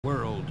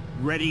world,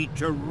 ready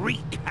to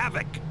wreak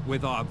havoc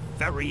with our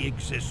very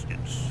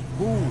existence.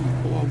 Who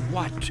or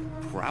what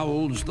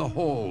prowls the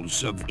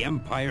halls of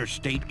Empire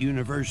State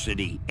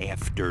University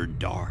after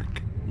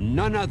dark?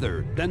 None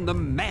other than the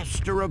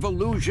master of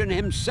illusion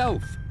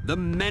himself, the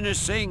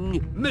menacing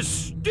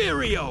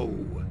Mysterio!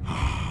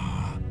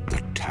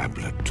 The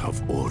tablet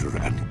of order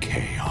and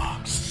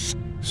chaos.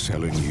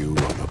 Selling you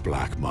on the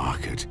black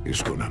market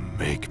is gonna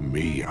make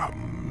me a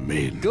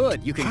mint.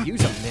 Good, you can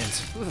use a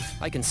mint. Oof,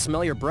 I can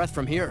smell your breath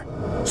from here.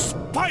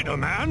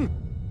 Spider-Man?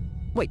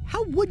 Wait,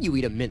 how would you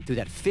eat a mint through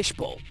that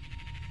fishbowl?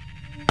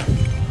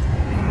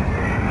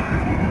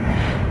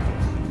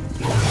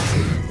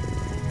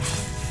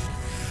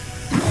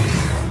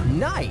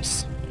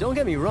 Nice! Don't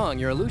get me wrong,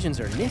 your illusions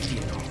are nifty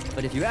and all,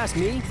 but if you ask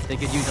me, they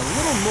could use a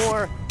little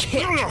more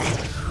kick.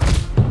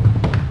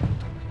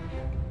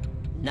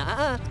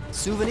 Nah,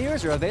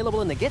 souvenirs are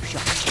available in the gift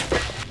shop.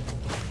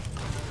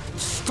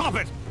 Stop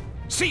it!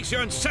 Cease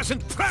your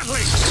incessant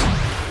prattling!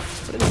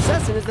 But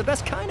incessant is the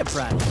best kind of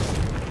prattling.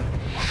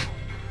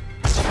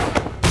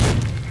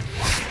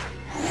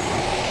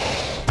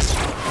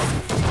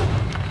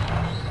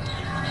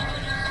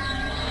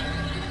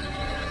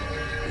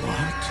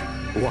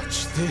 What?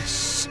 What's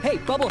this? Hey,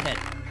 Bubblehead,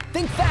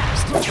 think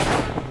fast!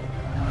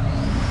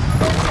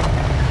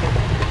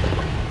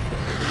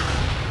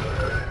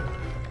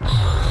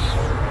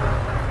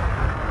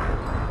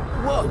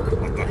 Whoa,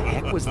 what the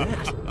heck was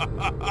that?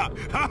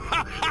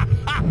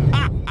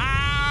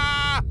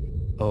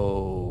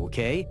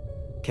 Okay,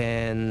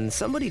 can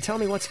somebody tell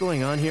me what's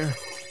going on here?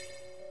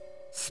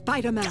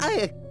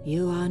 Spider-Man,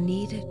 you are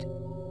needed.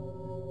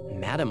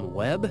 Madam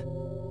Web?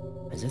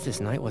 As if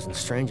this night wasn't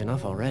strange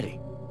enough already.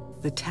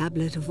 The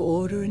Tablet of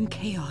Order and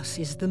Chaos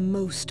is the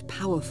most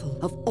powerful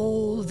of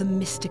all the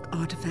mystic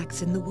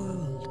artifacts in the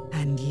world,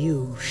 and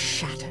you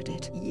shattered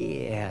it.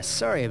 Yeah,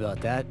 sorry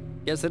about that.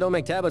 Guess they don't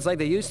make tablets like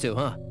they used to,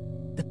 huh?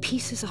 The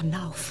pieces are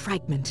now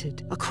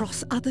fragmented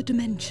across other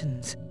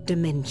dimensions.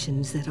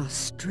 Dimensions that are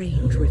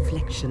strange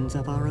reflections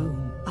of our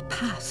own. A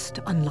past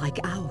unlike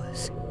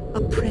ours.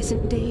 A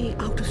present day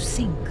out of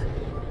sync.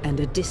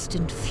 And a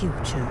distant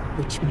future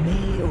which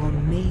may or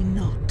may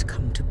not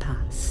come to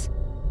pass.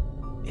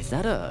 Is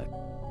that a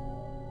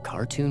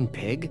cartoon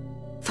pig?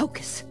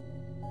 Focus.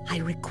 I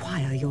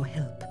require your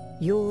help.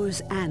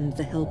 Yours and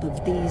the help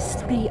of these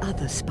 3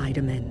 other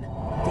Spider-Men.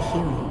 The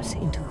heroes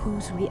into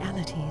whose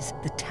realities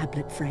the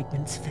tablet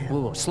fragments fell.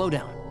 Whoa, slow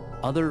down.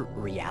 Other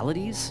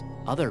realities?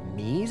 Other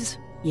me's?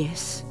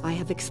 Yes, I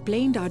have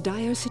explained our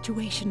dire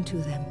situation to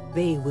them.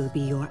 They will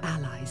be your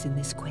allies in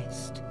this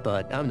quest.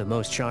 But I'm the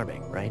most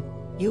charming, right?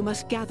 You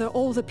must gather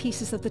all the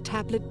pieces of the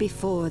tablet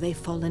before they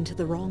fall into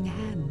the wrong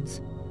hands.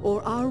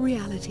 Or our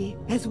reality,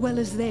 as well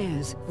as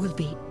theirs, will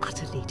be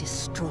utterly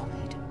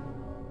destroyed.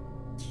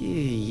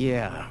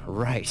 Yeah,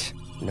 right.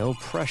 No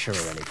pressure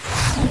or anything.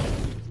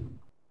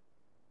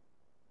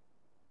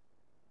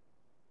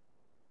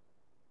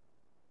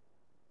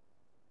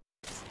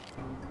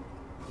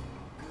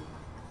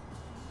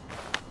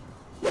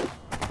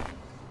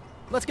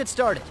 Let's get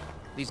started.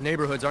 These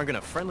neighborhoods aren't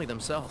gonna friendly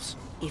themselves.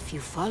 If you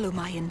follow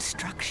my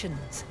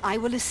instructions, I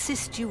will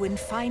assist you in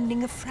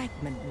finding a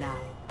fragment now.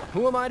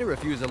 Who am I to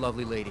refuse a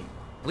lovely lady?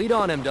 Lead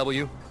on,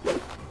 MW.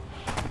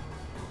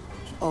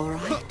 All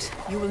right.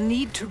 You will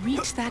need to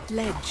reach that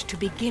ledge to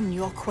begin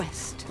your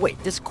quest. Wait,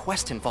 this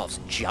quest involves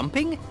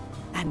jumping?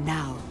 And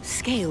now,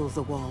 scale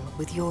the wall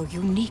with your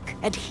unique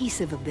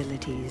adhesive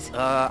abilities.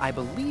 I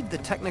believe the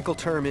technical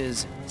term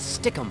is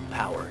stickum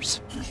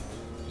powers.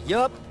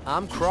 Yup,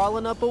 I'm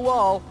crawling up a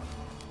wall.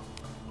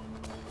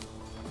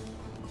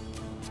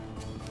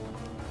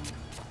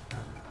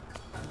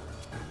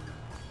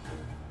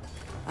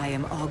 I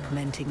am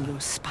augmenting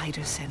your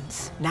spider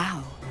sense.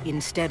 Now,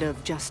 instead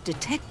of just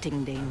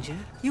detecting danger,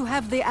 you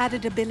have the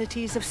added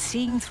abilities of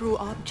seeing through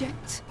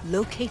objects,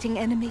 locating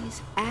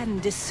enemies,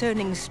 and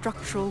discerning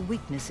structural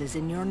weaknesses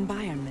in your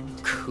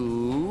environment.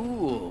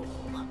 Cool.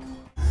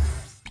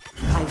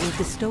 I will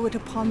bestow it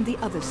upon the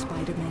other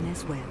Spider-Men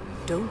as well.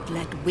 Don't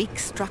let weak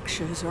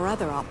structures or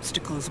other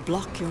obstacles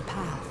block your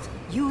path.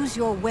 Use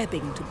your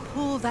webbing to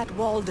pull that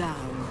wall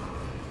down.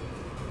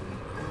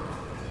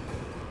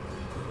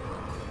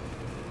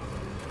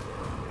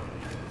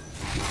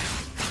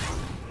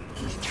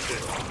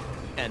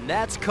 And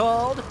that's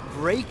called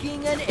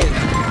breaking an entry.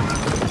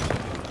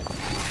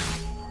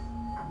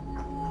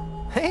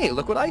 Hey,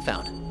 look what I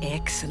found.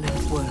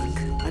 Excellent work.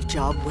 A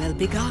job well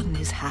begun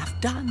is half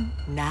done.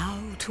 Now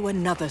to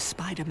another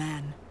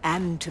Spider-Man,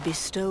 and to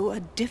bestow a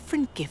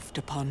different gift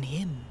upon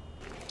him.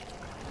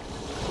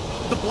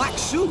 The black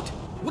suit!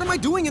 What am I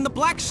doing in the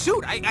black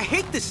suit? I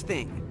hate this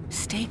thing!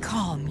 Stay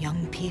calm,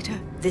 young Peter.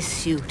 This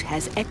suit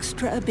has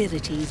extra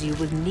abilities you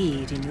will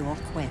need in your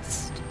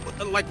quest.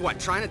 Like what,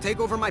 trying to take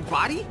over my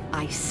body?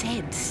 I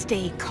said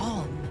stay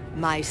calm.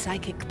 My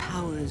psychic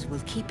powers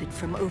will keep it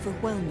from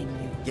overwhelming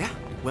you. Yeah,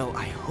 well,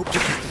 I hope you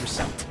get the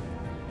result.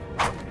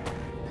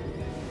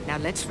 Now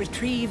let's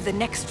retrieve the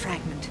next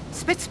fragment.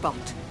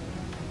 Spitzbot.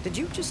 Did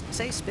you just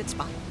say spit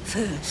spot?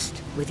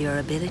 First, with your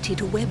ability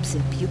to web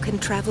zip, you can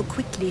travel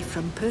quickly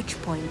from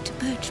perch point to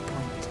perch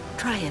point.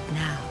 Try it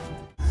now.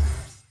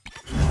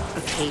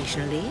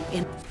 Occasionally,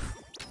 in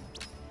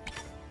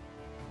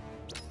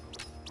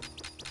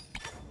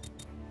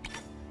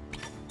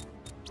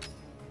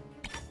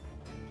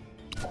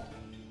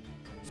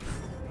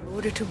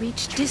order to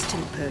reach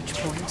distant perch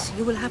points,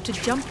 you will have to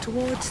jump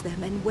towards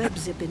them and web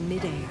zip in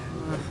midair.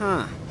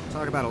 Uh-huh.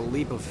 Talk about a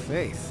leap of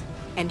faith.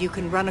 And you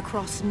can run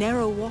across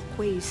narrow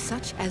walkways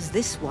such as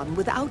this one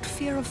without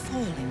fear of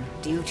falling,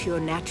 due to your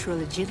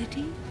natural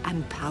agility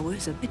and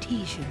powers of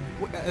adhesion.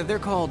 They're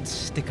called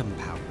stickum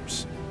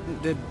powers.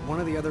 Did one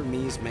of the other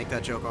me's make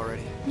that joke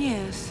already?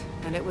 Yes,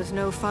 and it was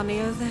no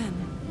funnier then.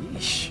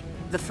 Yeesh.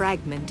 The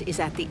fragment is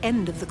at the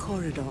end of the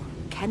corridor.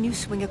 Can you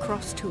swing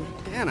across to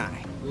it? Can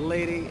I?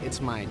 Lady,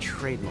 it's my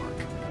trademark.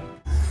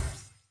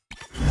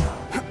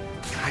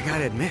 I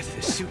gotta admit,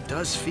 this suit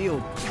does feel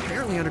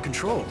fairly under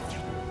control.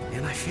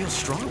 And I feel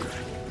stronger,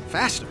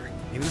 faster.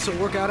 Maybe this will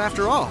work out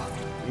after all.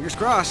 Fingers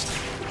crossed.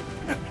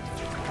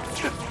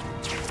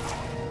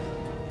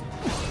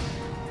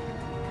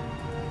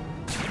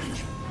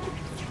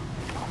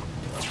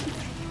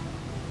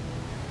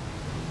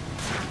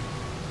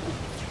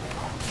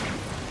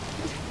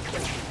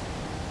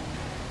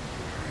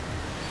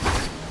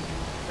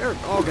 They're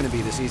all gonna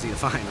be this easy to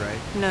find, right?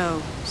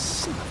 No.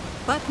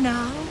 But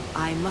now,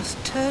 I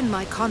must turn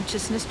my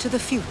consciousness to the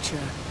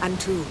future and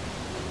to...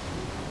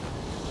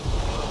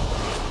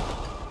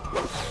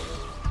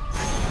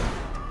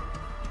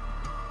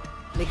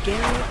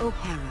 Miguel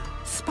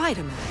O'Hara,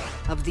 Spider-Man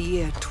of the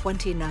year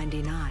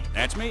 2099.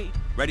 That's me,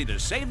 ready to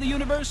save the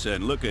universe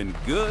and looking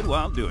good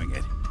while doing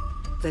it.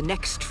 The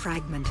next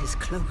fragment is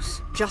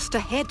close. Just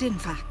ahead, in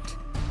fact.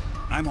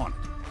 I'm on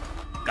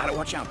it. Gotta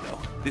watch out, though.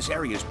 This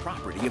area is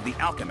property of the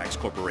Alchemax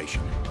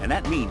Corporation, and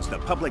that means the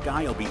public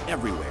eye will be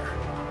everywhere.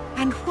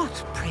 And what,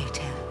 pray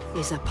tell,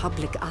 is a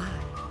public eye?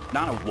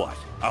 Not a what,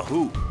 a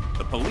who.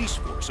 The police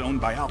force owned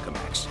by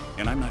Alchemax,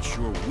 and I'm not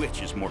sure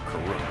which is more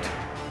corrupt.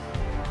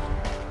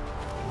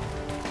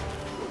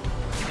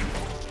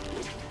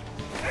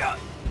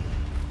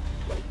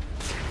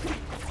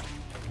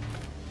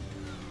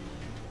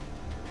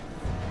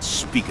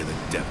 Speak of the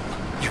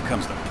devil, here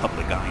comes the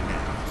public eye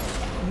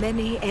now.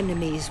 Many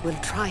enemies will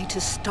try to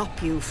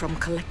stop you from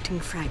collecting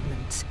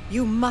fragments.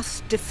 You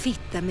must defeat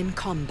them in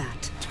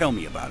combat. Tell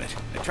me about it.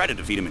 I tried to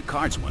defeat him in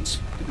cards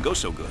once. Didn't go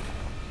so good.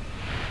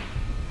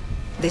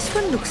 This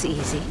one looks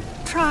easy.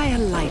 Try a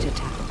light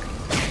attack.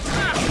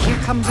 Here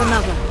comes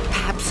another.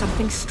 Perhaps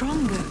something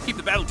stronger. Keep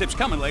the battle tips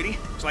coming, lady.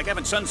 It's like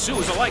having Sun Tzu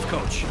as a life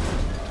coach.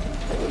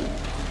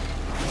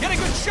 Get a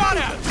good shot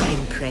at him!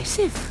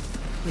 Impressive.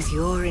 With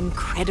your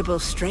incredible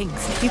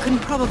strength, you can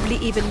probably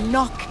even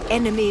knock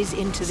enemies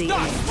into the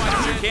air.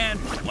 Sure can.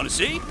 Want to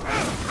see?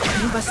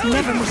 You must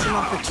never miss an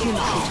opportunity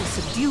to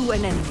subdue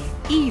an enemy,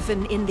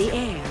 even in the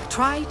air.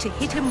 Try to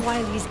hit him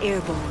while he's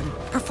airborne.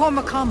 Perform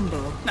a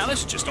combo. Now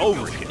this is just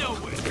overkill.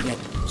 And yet,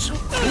 so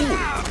cool.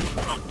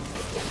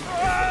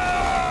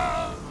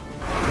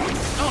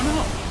 Oh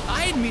no,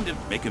 I didn't mean to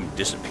make him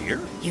disappear.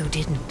 You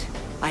didn't.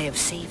 I have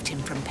saved him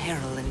from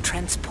peril and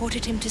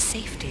transported him to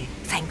safety,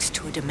 thanks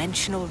to a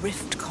dimensional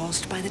rift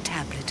caused by the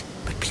tablet.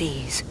 But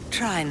please,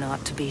 try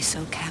not to be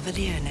so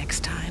cavalier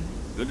next time.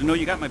 Good to know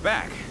you got my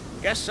back.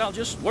 Guess I'll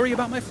just worry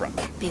about my front.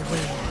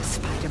 Beware,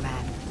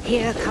 Spider-Man.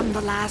 Here come the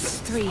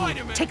last three.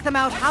 Take them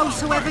out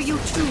howsoever you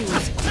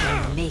choose,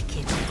 and make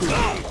it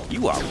good.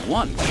 You are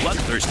one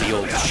bloodthirsty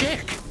old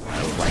chick.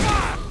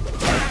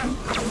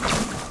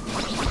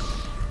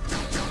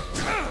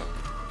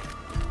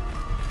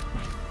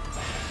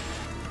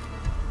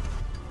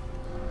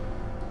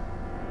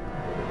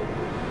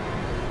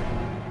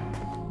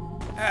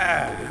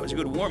 That was a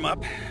good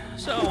warm-up.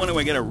 So when do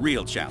I get a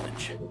real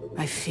challenge?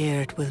 I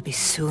fear it will be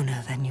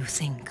sooner than you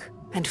think.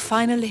 And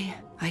finally,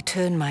 I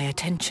turn my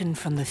attention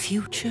from the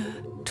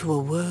future to a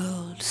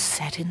world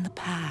set in the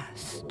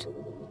past.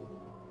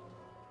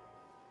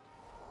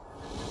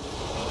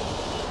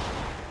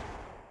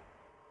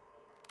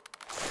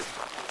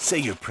 Say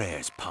your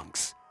prayers,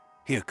 punks.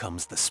 Here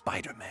comes the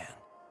Spider-Man.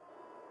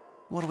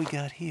 What do we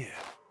got here?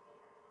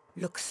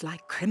 Looks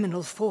like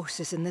criminal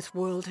forces in this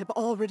world have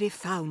already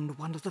found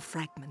one of the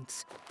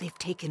fragments. They've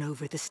taken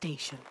over the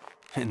station.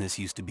 And this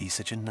used to be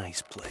such a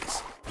nice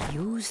place.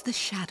 Use the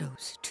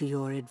shadows to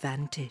your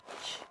advantage.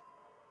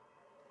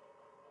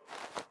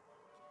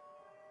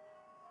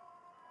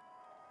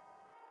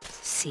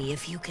 See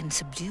if you can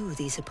subdue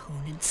these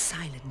opponents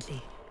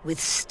silently, with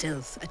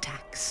stealth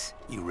attacks.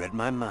 You read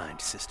my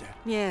mind, sister.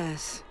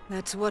 Yes,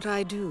 that's what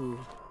I do.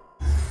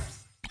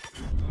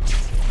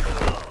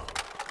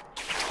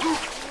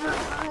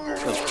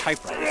 Those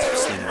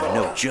typewriters are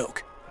no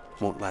joke.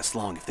 Won't last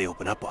long if they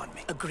open up on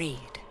me. Agreed.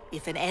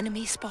 If an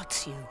enemy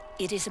spots you,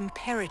 it is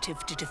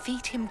imperative to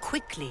defeat him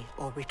quickly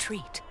or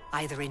retreat,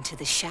 either into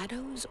the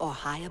shadows or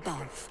high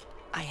above.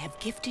 I have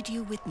gifted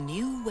you with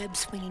new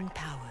web-swinging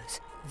powers.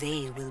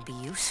 They will be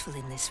useful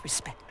in this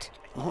respect.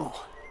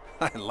 Oh,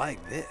 I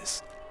like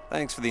this.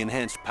 Thanks for the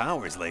enhanced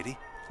powers, lady.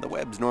 The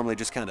webs normally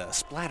just kind of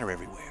splatter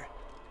everywhere.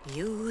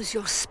 Use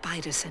your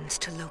spider sense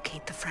to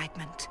locate the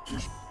fragment.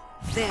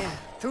 There,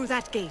 through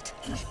that gate.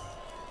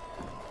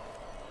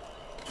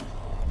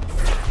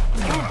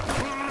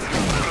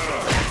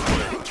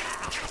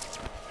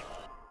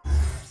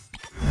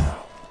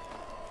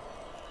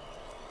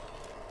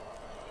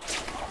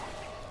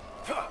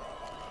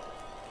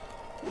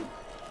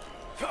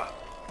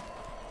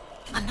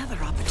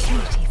 Another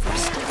opportunity for a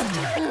stealth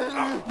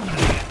attack.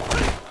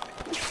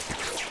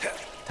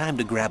 Time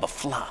to grab a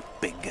flop,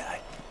 big guy.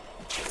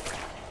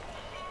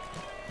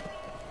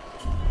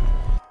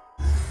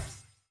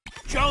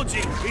 Jonesy,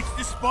 it's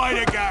the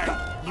spider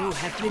guy! You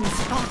have been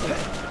spotted.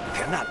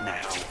 Not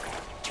now.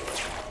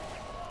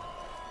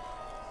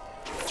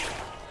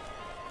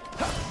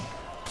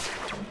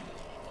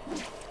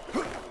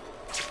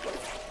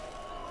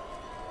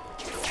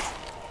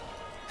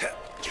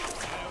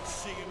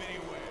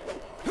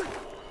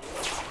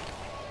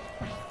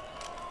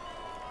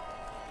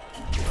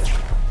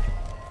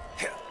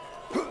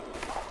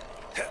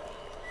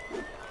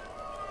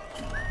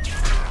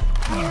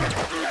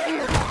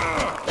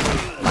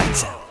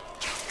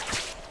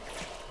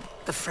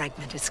 The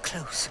fragment is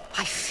close.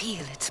 I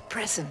feel its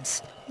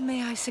presence.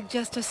 May I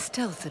suggest a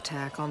stealth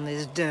attack on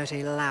this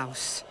dirty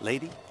louse?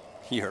 Lady,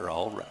 you're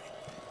all right.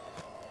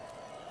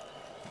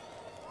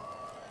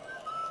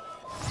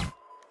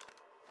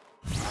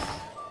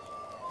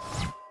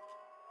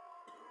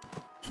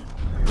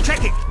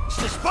 Check it! It's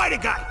the spider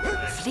guy!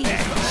 Flee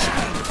from the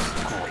shadows.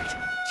 Great.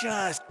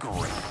 Just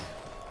great.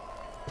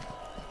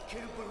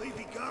 Can't believe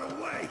he got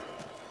away.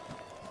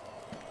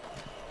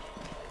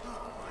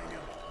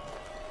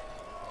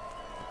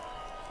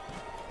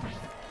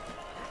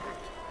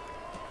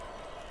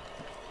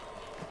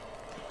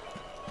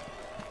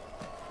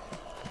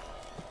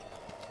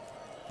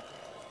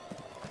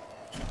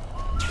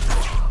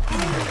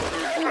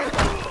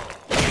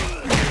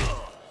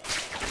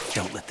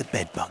 Don't let the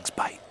bedbugs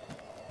bite.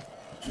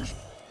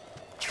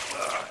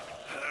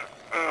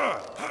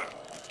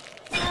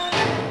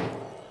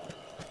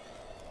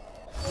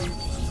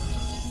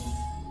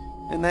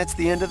 And that's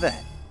the end of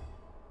that.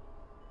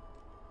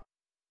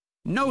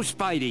 No,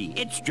 Spidey,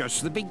 it's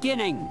just the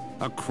beginning.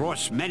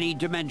 Across many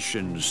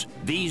dimensions,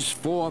 these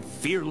four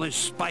fearless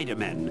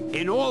Spider-Men,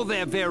 in all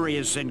their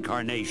various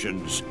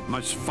incarnations,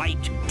 must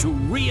fight to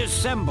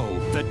reassemble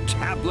the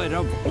Tablet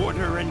of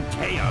Order and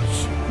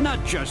Chaos.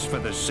 Not just for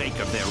the sake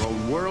of their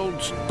own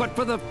worlds, but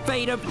for the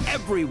fate of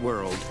every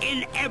world,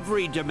 in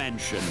every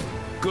dimension.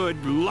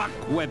 Good luck,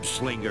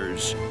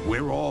 web-slingers.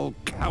 We're all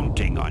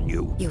counting on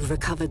you. You've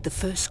recovered the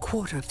first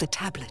quarter of the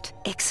tablet.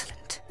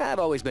 Excellent. I've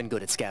always been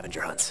good at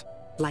scavenger hunts.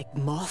 Like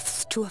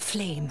moths to a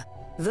flame,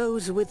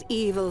 those with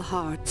evil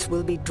hearts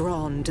will be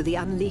drawn to the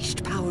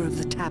unleashed power of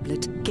the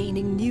tablet,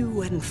 gaining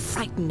new and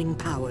frightening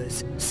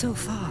powers. So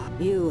far,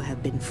 you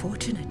have been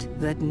fortunate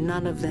that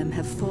none of them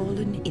have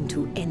fallen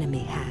into enemy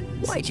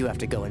hands. Why'd you have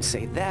to go and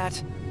say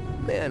that?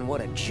 Man,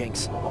 what a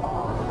jinx.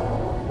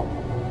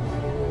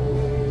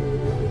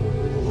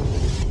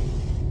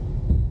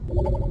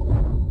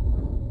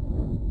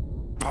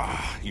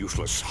 Ah,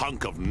 useless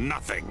hunk of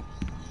nothing.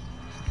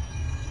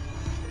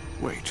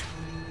 Wait.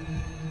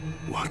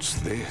 What's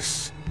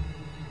this?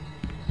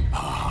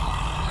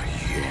 Ah,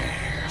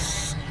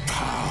 yes.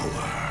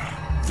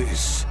 Power.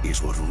 This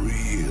is what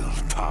real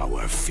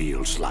power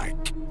feels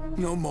like.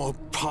 No more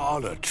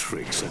parlor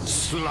tricks and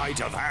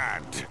sleight of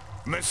hand.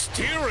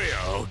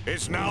 Mysterio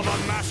is now the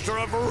master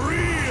of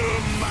real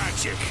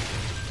magic.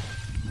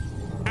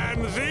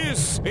 And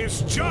this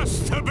is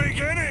just the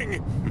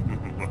beginning.